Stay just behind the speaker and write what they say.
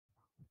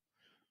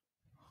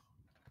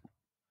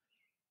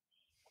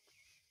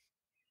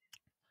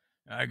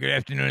Good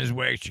afternoon, this is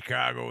Wag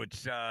Chicago.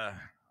 It's the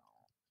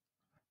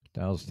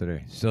hell's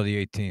today? Still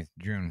the 18th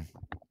June.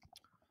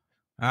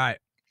 All right.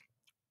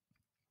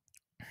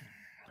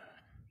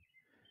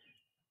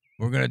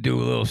 We're gonna do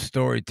a little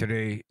story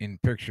today in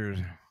pictures,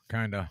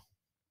 kinda.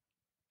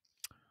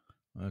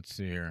 Let's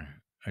see here.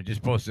 I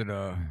just posted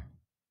a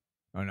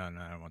oh no,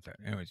 I don't want that.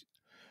 Anyways,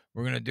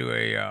 we're gonna do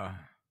a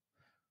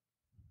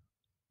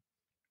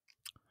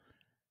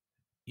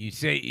they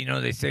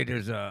say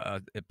there's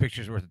a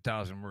picture's worth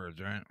 1,000 words,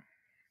 right?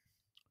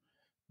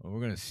 Well,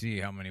 we're gonna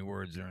see how many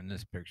words are in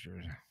this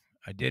picture.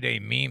 I did a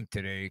meme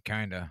today,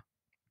 kinda.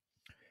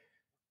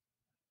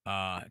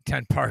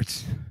 10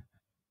 parts.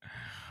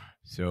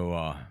 So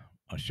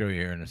I'll show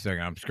you here in a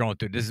second. I'm scrolling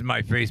through. This is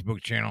my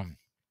Facebook channel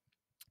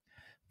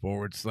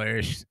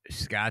 /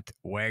 Scott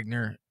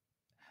Wagner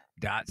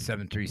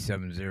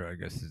 .7370. I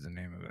guess is the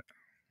name of it.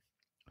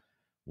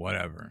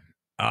 Whatever.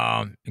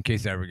 In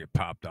case I ever get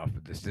popped off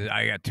of this,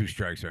 I got 2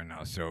 strikes right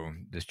now, so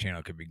this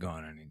channel could be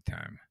gone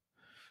anytime.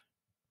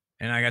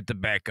 And I got the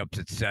backups,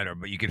 etc.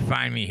 But you can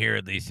find me here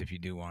at least if you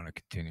do want to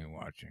continue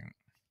watching.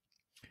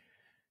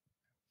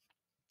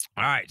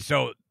 All right.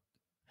 So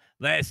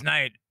last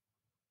night,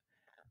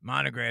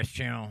 Monograph's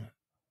channel.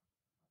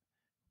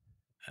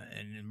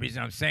 And the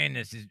reason I'm saying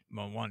this is,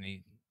 well, one,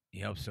 he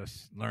helps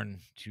us learn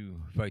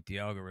to fight the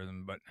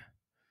algorithm,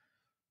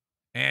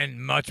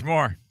 and much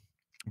more.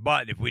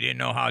 But if we didn't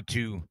know how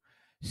to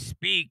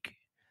speak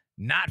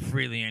not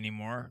freely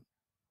anymore,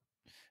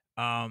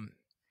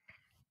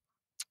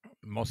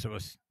 most of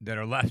us that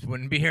are left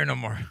wouldn't be here no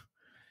more.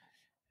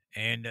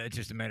 And it's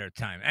just a matter of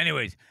time.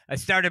 Anyways, I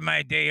started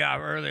my day off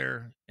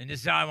earlier, and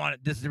this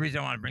is the reason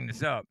I want to bring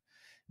this up.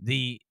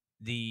 The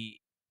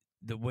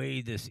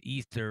way this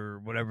ether,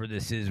 whatever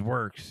this is,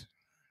 works.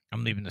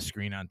 I'm leaving the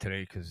screen on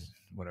today because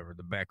whatever,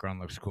 the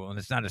background looks cool, and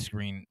it's not a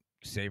screen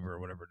saver or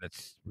whatever.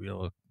 That's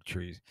real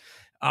trees.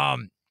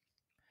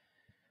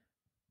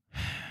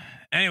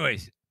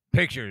 Anyways,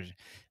 pictures,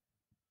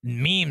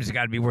 memes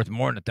got to be worth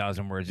more than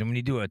 1,000 words, and when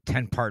you do a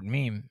 10-part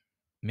meme,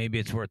 maybe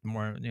it's worth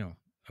more.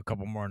 A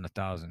couple more than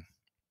 1,000.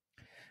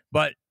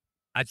 But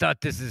I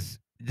thought this is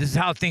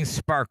how things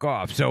spark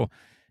off. So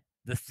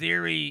your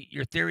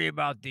theory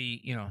about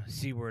the,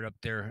 C word up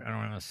there, I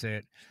don't want to say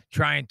it,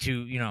 trying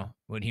to,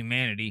 with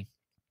humanity,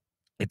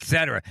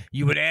 etc.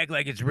 You would act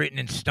like it's written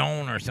in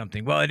stone or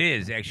something. Well, it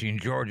is actually in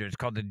Georgia. It's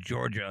called the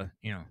Georgia,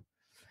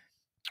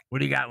 what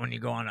do you got when you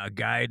go on a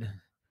guide?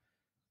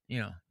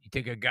 You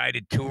take a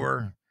guided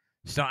tour.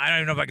 So I don't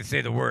even know if I can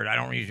say the word. I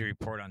don't usually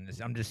report on this.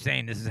 I'm just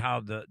saying this is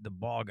how the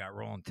ball got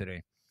rolling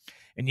today.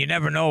 And you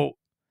never know.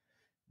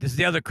 This is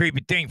the other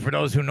creepy thing for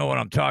those who know what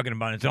I'm talking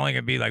about. It's only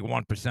going to be like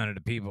 1% of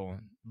the people,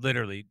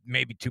 literally,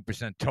 maybe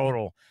 2%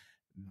 total,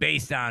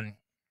 based on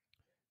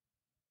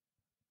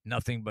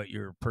nothing but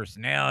your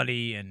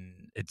personality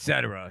and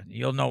etc.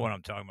 You'll know what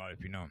I'm talking about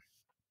if you know.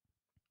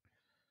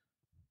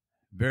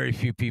 Very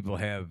few people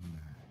have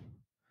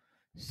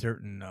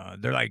certain,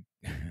 they're like,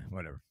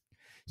 whatever.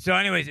 So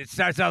anyways, it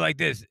starts out like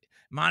this.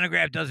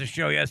 Monograph does a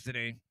show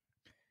yesterday,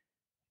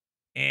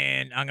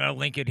 and I'm going to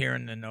link it here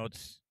in the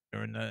notes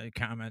or in the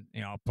comment.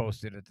 I'll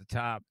post it at the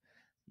top.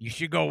 You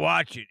should go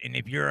watch it. And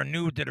if you're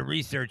new to the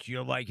research,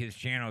 you'll like his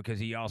channel because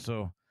he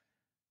also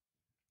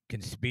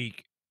can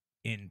speak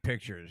in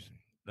pictures,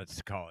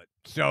 let's call it.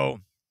 So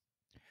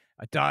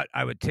I thought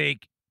I would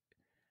take,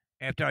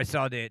 after I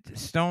saw the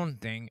stone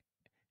thing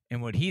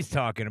and what he's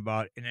talking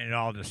about, and it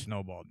all just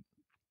snowballed.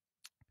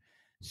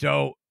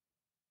 So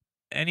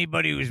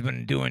anybody who's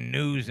been doing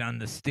news on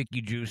the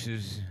sticky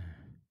juices,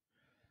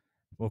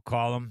 we'll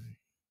call them,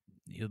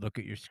 you look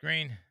at your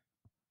screen.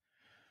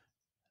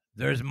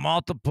 There's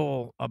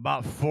multiple,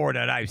 about 4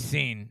 that I've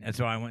seen. That's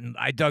why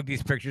I dug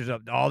these pictures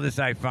up. All this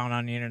I found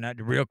on the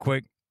internet real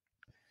quick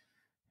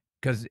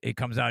because it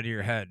comes out of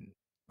your head,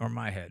 or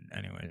my head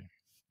anyway.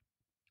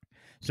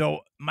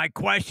 So my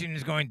question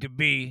is going to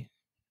be,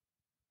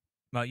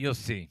 well, you'll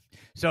see.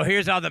 So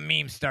here's how the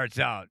meme starts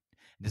out.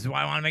 This is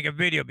why I want to make a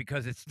video,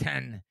 because it's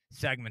 10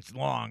 segments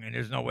long, and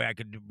there's no way I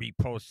could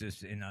repost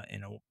this in a.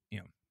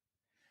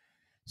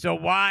 So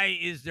why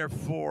is there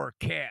 4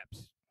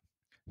 caps?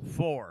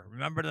 4.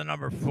 Remember the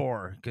number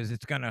 4, because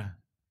it's going to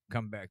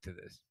come back to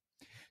this.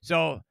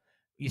 So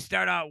you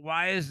start out,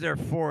 why is there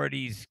 4 of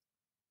these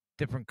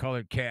different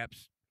colored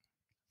caps?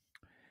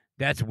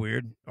 That's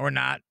weird, or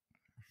not.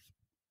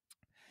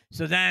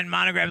 So then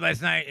Monograph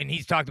last night, and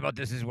he's talked about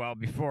this as well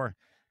before.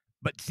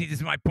 But see, this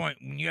is my point.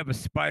 When you have a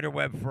spider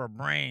web for a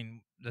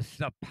brain, the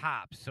stuff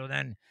pops. So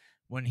then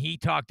when he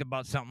talked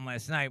about something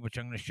last night, which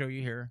I'm going to show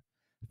you here,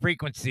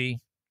 frequency,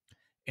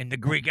 in the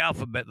Greek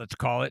alphabet, let's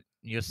call it.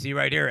 You'll see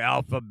right here,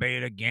 alpha,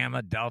 beta,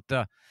 gamma,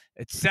 delta,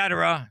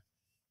 etc.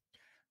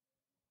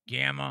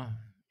 Gamma,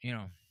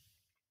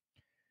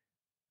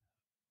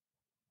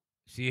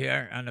 See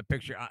here on the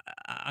picture.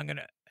 I'm going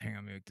to, hang on,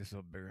 let me make this a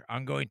little bigger.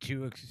 I'm going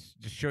to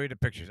just show you the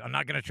pictures. I'm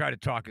not going to try to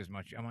talk as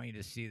much. I want you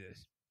to see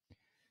this.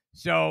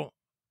 So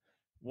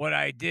what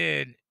I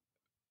did,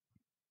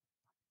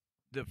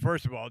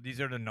 first of all,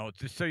 these are the notes,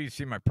 just so you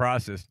see my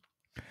process.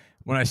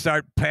 When I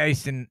start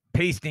pasting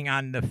pasting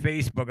on the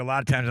Facebook, a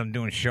lot of times I'm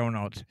doing show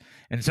notes,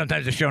 and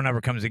sometimes the show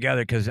never comes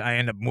together because I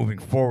end up moving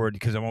forward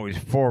because I'm always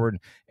forward,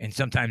 and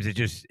sometimes it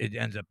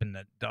ends up in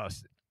the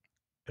dust,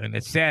 and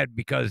it's sad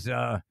because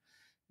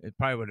it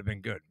probably would have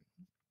been good,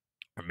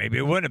 or maybe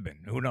it wouldn't have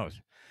been. Who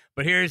knows?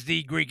 But here's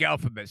the Greek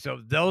alphabet.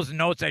 So those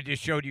notes I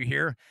just showed you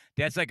here,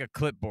 that's like a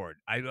clipboard.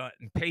 I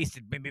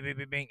pasted, bing, bing, bing,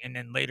 bing, bing, and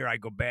then later I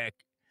go back,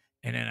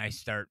 and then I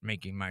start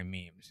making my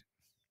memes.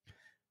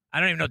 I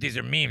don't even know if these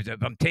are memes.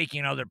 If I'm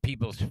taking other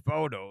people's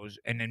photos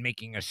and then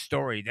making a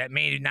story, that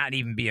may not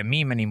even be a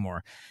meme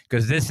anymore.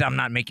 Because this, I'm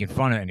not making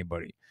fun of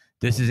anybody.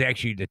 This is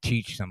actually to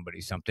teach somebody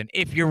something.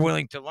 If you're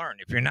willing to learn.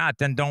 If you're not,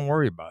 then don't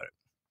worry about it.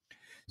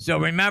 So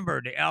remember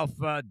the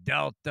alpha,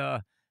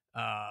 delta,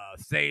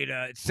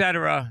 theta,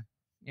 etc.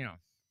 You know.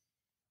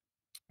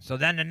 So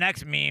then the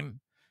next meme,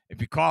 if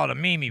you call it a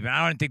meme, even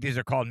I don't think these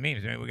are called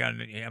memes. Maybe we got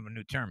to have a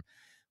new term.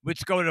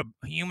 Let's go to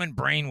human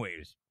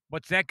brainwaves.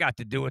 What's that got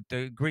to do with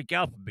the Greek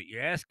alphabet, you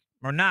ask?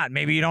 Or not?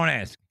 Maybe you don't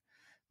ask.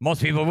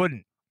 Most people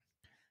wouldn't.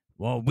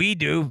 Well, we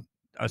do.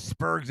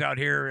 Spurgs out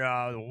here,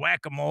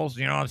 whack-a-moles,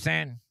 you know what I'm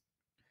saying?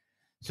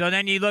 So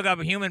then you look up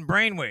human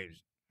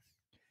brainwaves.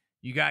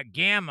 You got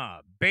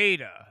gamma,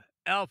 beta,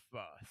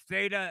 alpha,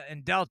 theta,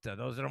 and delta.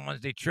 Those are the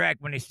ones they track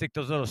when they stick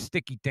those little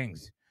sticky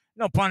things.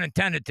 No pun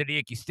intended to the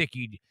icky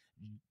sticky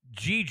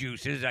G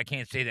juices. I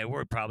can't say that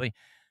word probably.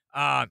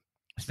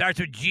 Starts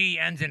with G,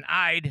 ends in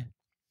 "ide."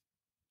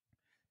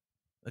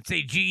 Let's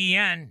say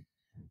GEN.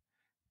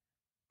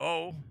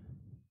 O.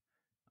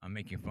 I'm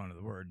making fun of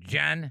the word.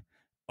 Gen.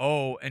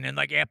 O. And then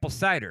like apple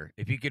cider.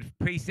 If you could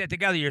paste that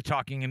together, you're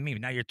talking in memes.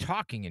 Now you're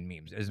talking in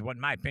memes, is what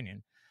my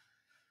opinion.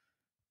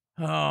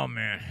 Oh,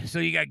 man. So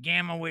you got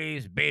gamma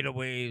waves, beta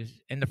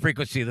waves, and the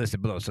frequency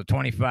listed below. So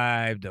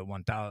 25 to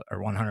 1,000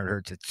 or 100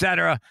 hertz,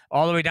 etc.,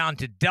 all the way down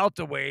to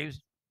delta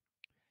waves,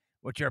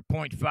 which are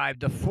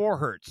 0.5 to 4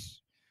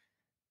 hertz.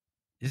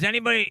 Is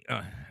anybody...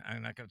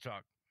 I'm not going to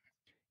talk.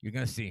 You're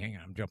going to see. Hang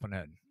on. I'm jumping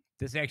ahead.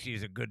 This actually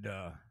is a good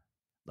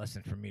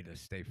lesson for me to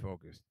stay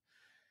focused.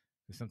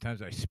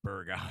 Sometimes I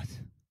spurg out.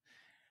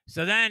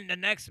 So then the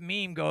next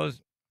meme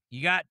goes,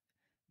 you got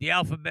the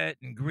alphabet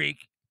in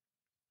Greek.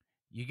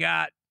 You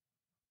got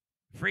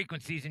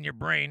frequencies in your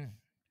brain.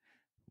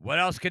 What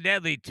else could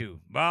that lead to?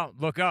 Well,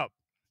 look up.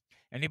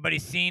 Anybody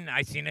seen?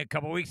 I seen it a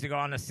couple weeks ago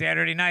on a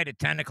Saturday night at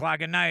 10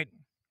 o'clock at night.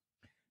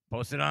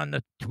 Posted on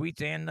the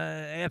tweets and the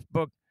F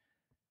book.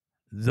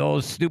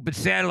 Those stupid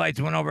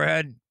satellites went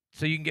overhead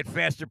so you can get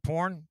faster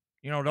porn.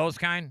 You know, those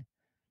kind.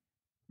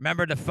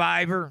 Remember the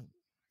fiber?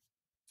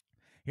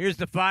 Here's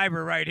the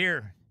fiber right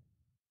here.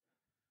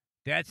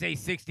 That's a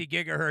 60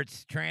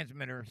 gigahertz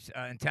transmitter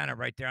antenna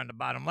right there on the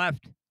bottom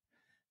left.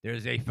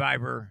 There's a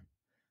fiber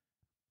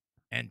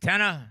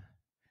antenna,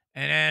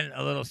 and then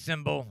a little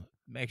symbol.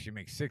 Actually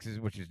makes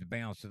sixes, which is the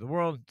balance of the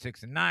world,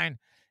 6 and 9,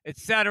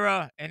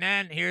 etc. And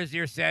then here's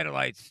your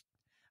satellites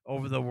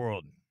over the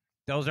world.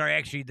 Those are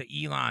actually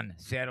the Elon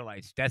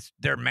satellites. That's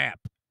their map.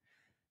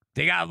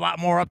 They got a lot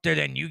more up there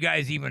than you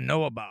guys even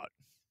know about.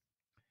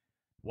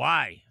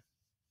 Why?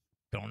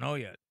 Don't know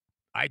yet.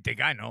 I think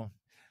I know.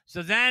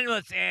 So then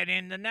let's add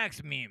in the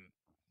next meme.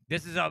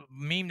 This is a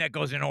meme that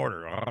goes in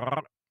order.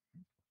 I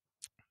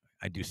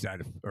do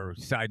side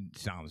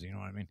sounds, you know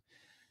what I mean?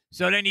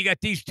 So then you got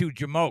these two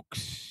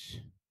jamokes.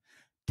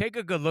 Take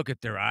a good look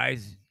at their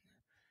eyes.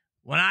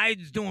 When I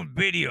was doing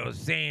videos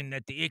saying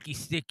that the icky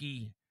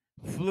sticky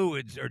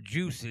fluids or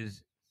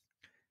juices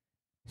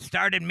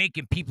started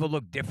making people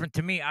look different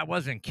to me, I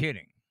wasn't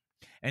kidding.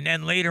 And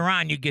then later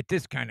on, you get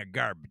this kind of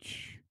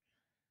garbage.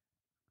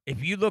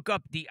 If you look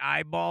up the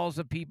eyeballs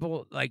of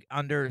people like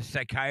under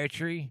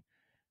psychiatry,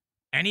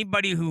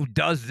 anybody who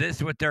does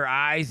this with their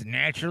eyes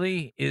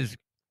naturally is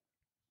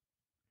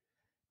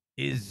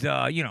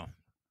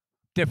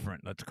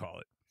different, let's call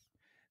it.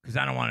 Because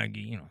I don't want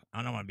to,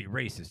 I don't want to be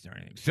racist or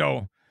anything.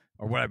 So,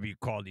 or whatever you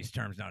call these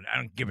terms now. I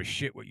don't give a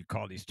shit what you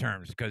call these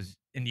terms because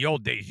in the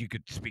old days you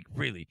could speak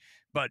freely,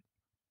 but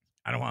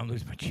I don't want to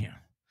lose my channel,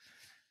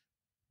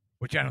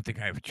 which I don't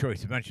think I have a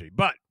choice eventually.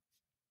 But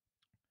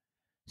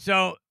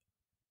so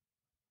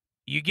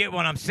you get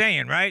what I'm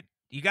saying, right?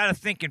 You got to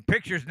think in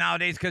pictures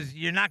nowadays because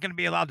you're not going to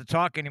be allowed to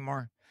talk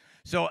anymore.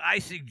 So I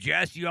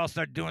suggest you all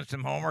start doing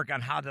some homework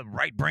on how the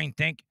right brain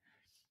think,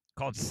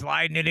 called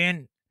sliding it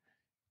in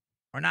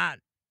or not.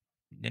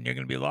 Then you're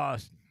going to be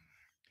lost.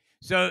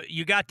 So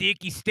you got the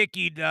icky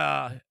sticky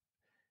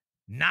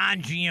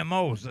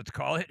non-GMOs, let's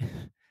call it,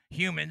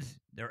 humans.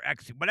 They're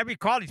whatever you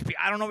call these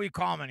people. I don't know what you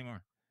call them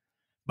anymore.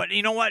 But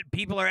you know what?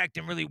 People are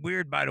acting really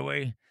weird, by the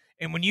way.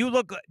 And when you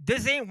look,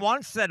 this ain't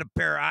one set of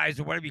pair of eyes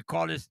or whatever you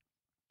call this.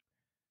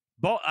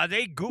 Are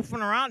they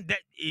goofing around?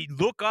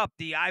 Look up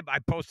the eye. I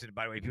posted it,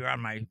 by the way. If you're on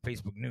my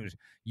Facebook news,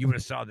 you would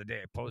have saw the day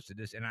I posted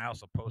this. And I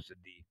also posted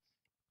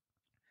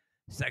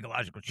the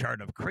psychological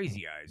chart of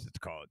crazy eyes, it's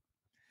called.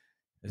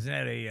 Isn't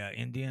that a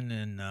Indian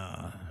and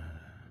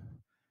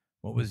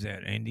what was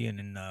that? Indian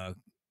and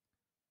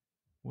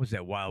what was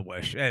that? Wild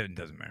West? It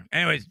doesn't matter.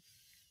 Anyways,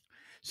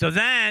 so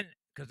then,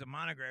 because the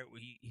monogram,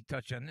 he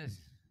touched on this.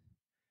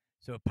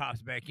 So it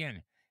pops back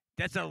in.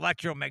 That's an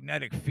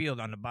electromagnetic field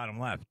on the bottom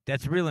left.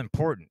 That's real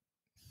important.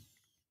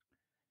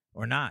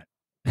 Or not.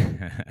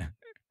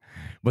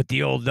 But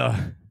the old,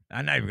 I'm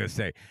not even going to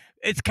say.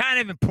 It's kind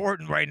of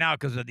important right now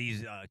because of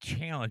these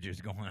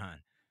challenges going on.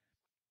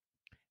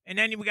 And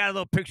then we got a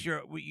little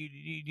picture.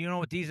 You know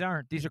what these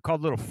are? These are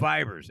called little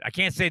fibers. I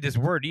can't say this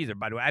word either,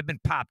 by the way. I've been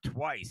popped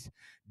twice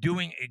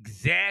doing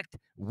exact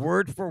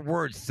word for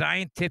word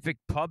scientific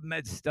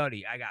PubMed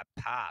study. I got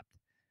popped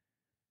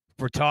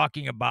for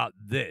talking about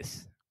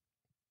this.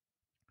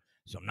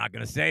 So I'm not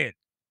going to say it.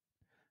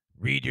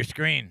 Read your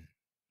screen.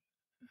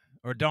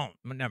 Or don't.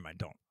 Never mind,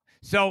 don't.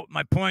 So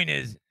my point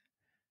is,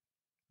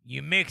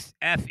 you mix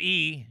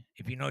Fe,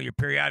 if you know your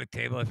periodic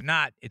table. If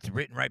not, it's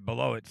written right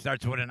below it.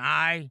 Starts with an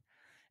I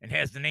and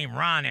has the name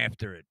Ron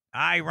after it.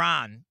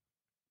 Iran.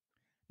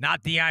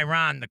 Not the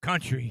Iran, the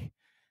country.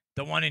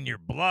 The one in your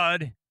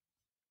blood.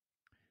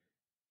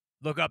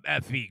 Look up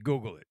Fe.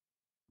 Google it.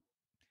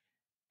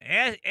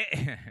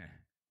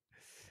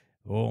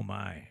 Oh,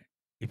 my.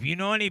 If you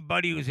know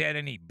anybody who's had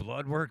any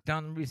blood work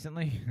done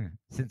recently,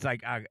 since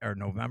like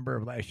November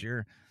of last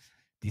year,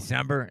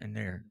 December, and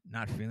they're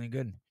not feeling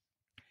good,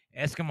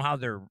 ask them how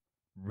their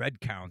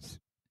red counts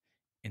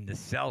in the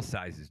cell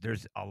sizes.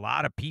 There's a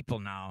lot of people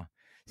now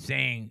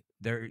saying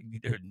they're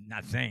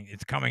not saying,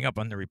 it's coming up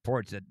on the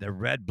reports that the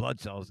red blood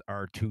cells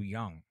are too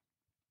young,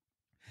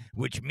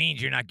 which means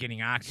you're not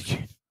getting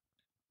oxygen.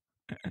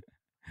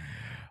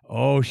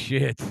 Oh,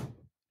 shit.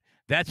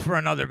 That's for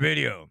another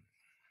video.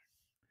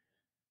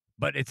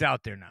 But it's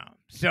out there now.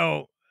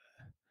 So,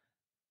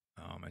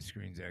 oh, my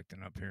screen's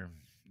acting up here.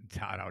 It's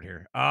hot out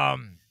here.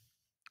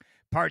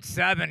 Part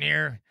 7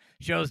 here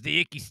shows the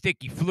icky,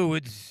 sticky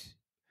fluids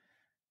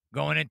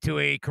going into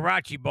a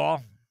Karachi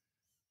ball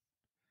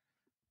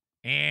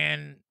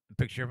and a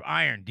picture of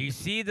iron. Do you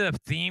see the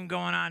theme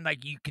going on?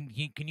 Like,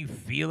 can you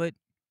feel it?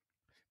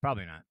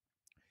 Probably not.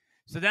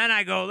 So then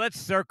I go, let's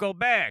circle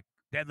back.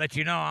 That lets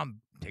you know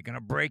I'm taking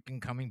a break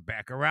and coming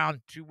back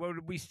around to what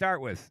did we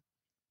start with?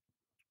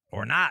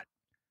 Or not.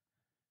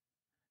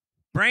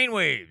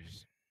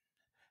 Brainwaves.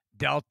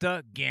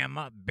 Delta,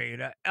 gamma,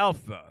 beta,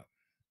 alpha.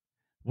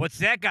 What's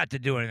that got to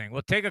do with anything?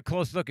 Well, take a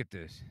close look at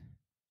this.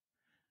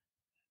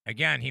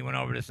 Again, he went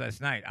over this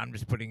last night. I'm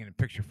just putting it in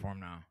picture form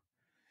now.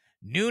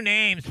 New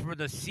names for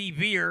the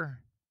severe,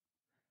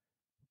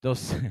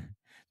 those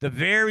the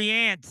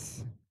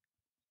variants,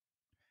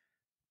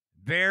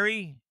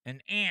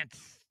 and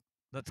ants,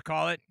 let's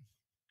call it,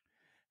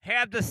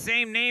 have the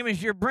same name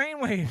as your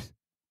brainwaves.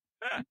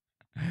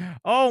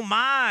 Oh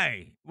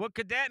my, what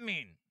could that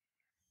mean?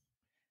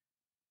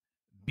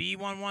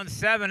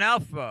 B117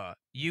 alpha,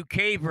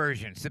 UK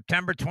version,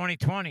 September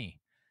 2020.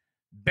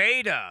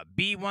 Beta,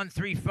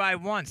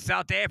 B1351,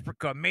 South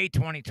Africa, May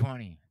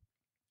 2020.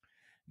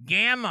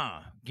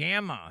 Gamma,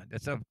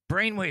 that's a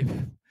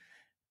brainwave.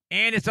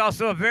 And it's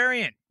also a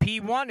variant,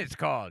 P1 it's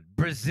called,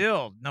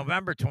 Brazil,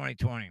 November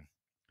 2020.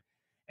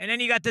 And then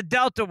you got the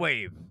Delta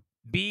wave,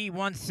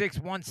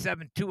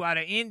 B16172 out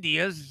of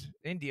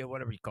India,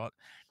 whatever you call it,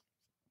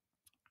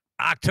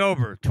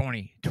 October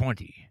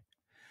 2020.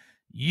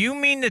 You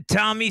mean to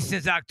tell me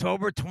since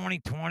October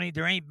 2020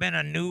 there ain't been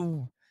a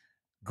new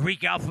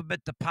Greek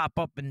alphabet to pop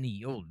up in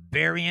the old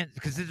variant?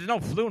 Because there's no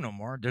flu no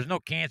more. There's no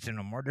cancer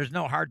no more. There's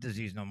no heart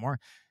disease no more.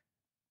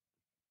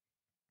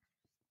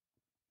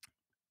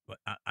 But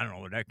I don't know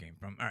where that came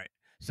from. All right.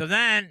 So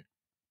then,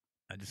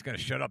 I just got to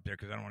shut up there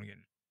because I don't want to get...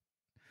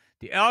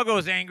 The algo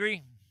is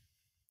angry.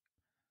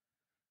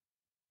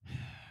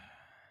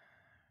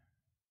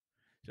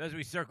 So as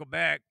we circle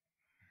back...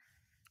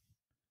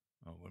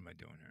 Oh, what am I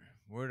doing here?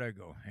 Where did I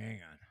go? Hang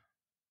on.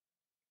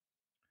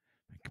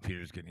 My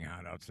computer's getting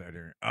hot outside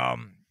here.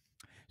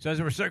 So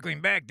as we're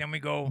circling back, then we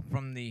go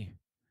from the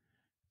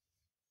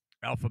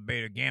alpha,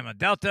 beta, gamma,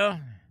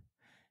 delta,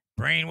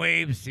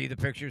 brainwaves. See the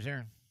pictures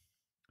here?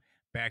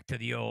 Back to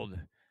the old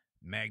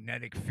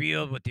magnetic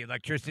field with the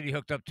electricity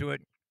hooked up to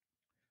it.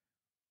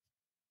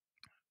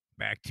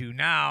 Back to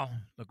now.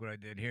 Look what I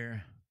did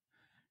here.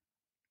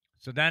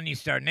 So then you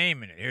start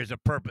naming it. Here's a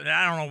purpose.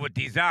 I don't know what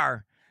these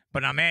are,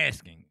 but I'm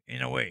asking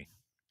in a way.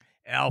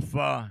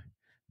 Alpha,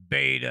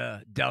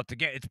 beta, delta.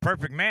 It's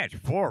perfect match.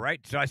 4,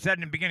 right? So I said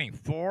in the beginning,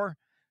 4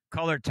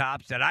 color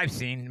tops that I've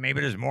seen.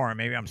 Maybe there's more.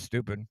 Maybe I'm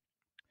stupid.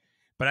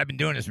 But I've been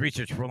doing this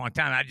research for a long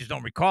time. I just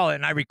don't recall it.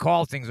 And I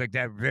recall things like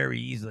that very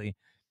easily.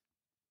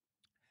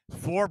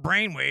 4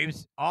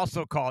 brainwaves,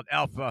 also called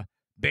alpha,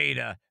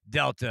 beta,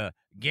 delta,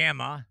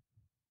 gamma.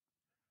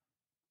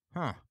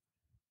 Huh.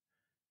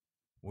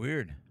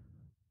 Weird.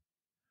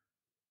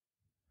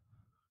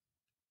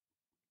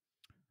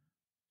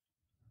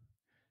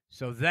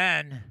 So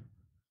then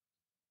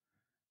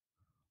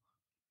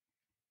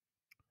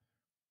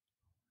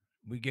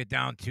we get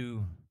down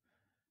to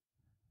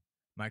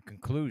my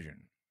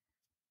conclusion.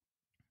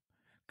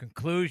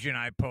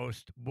 I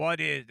post,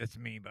 that's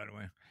me, by the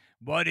way.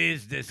 What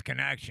is this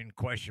connection?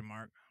 Question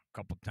mark. A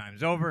couple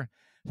times over.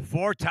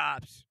 4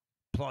 tops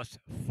plus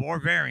 4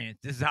 variants.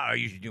 This is how I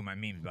usually do my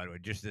memes, by the way,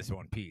 just this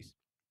one piece.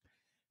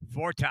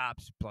 4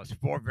 tops plus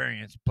 4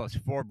 variants plus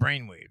 4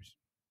 brainwaves.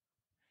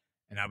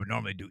 And I would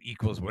normally do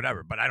equals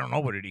whatever, but I don't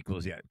know what it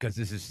equals yet because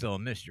this is still a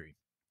mystery.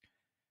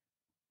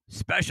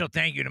 Special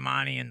thank you to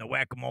Monty and the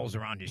whack-a-moles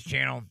around his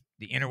channel.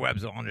 The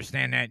interwebs will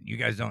understand that. You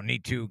guys don't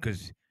need to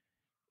because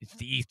it's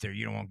the ether.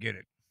 You don't want to get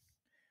it.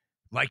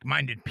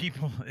 Like-minded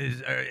people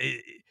is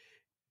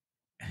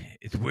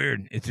it's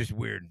weird. It's just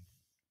weird.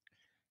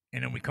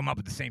 And then we come up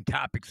with the same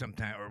topic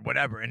sometime or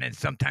whatever. And then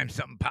sometimes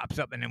something pops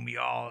up and then we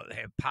all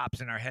have pops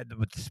in our head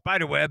with the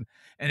spider web.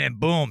 And then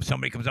boom,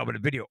 somebody comes up with a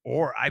video.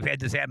 Or I've had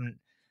this happen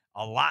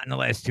a lot in the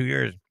last 2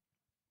 years.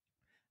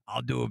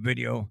 I'll do a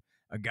video.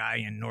 A guy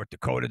in North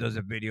Dakota does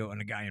a video,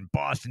 and a guy in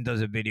Boston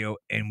does a video,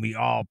 and we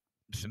all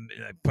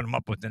put them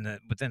up within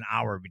an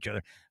hour of each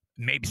other.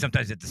 Maybe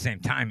sometimes at the same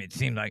time, it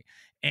seemed like,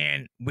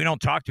 and we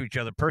don't talk to each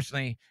other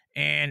personally.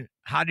 And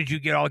how did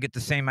you all get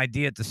the same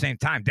idea at the same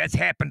time? That's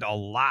happened a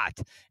lot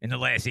in the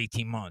last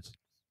 18 months,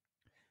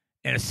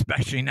 and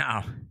especially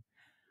now.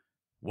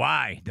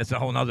 Why? That's a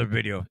whole nother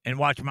video. And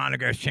watch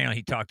Monograph's channel.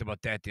 He talked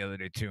about that the other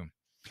day too.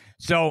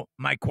 So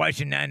my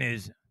question then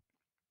is,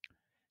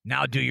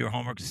 now do your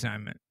homework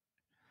assignment.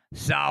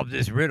 Solve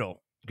this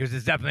riddle because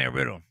it's definitely a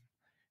riddle.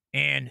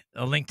 And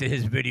a link to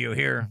his video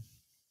here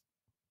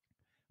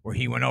where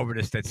he went over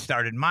this that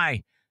started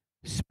my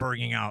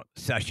spurging out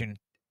session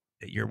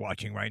that you're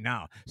watching right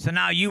now. So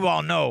now you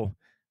all know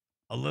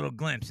a little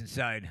glimpse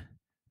inside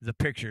the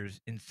pictures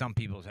in some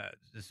people's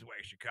heads. This is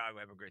Wake Chicago.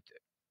 Have a great day.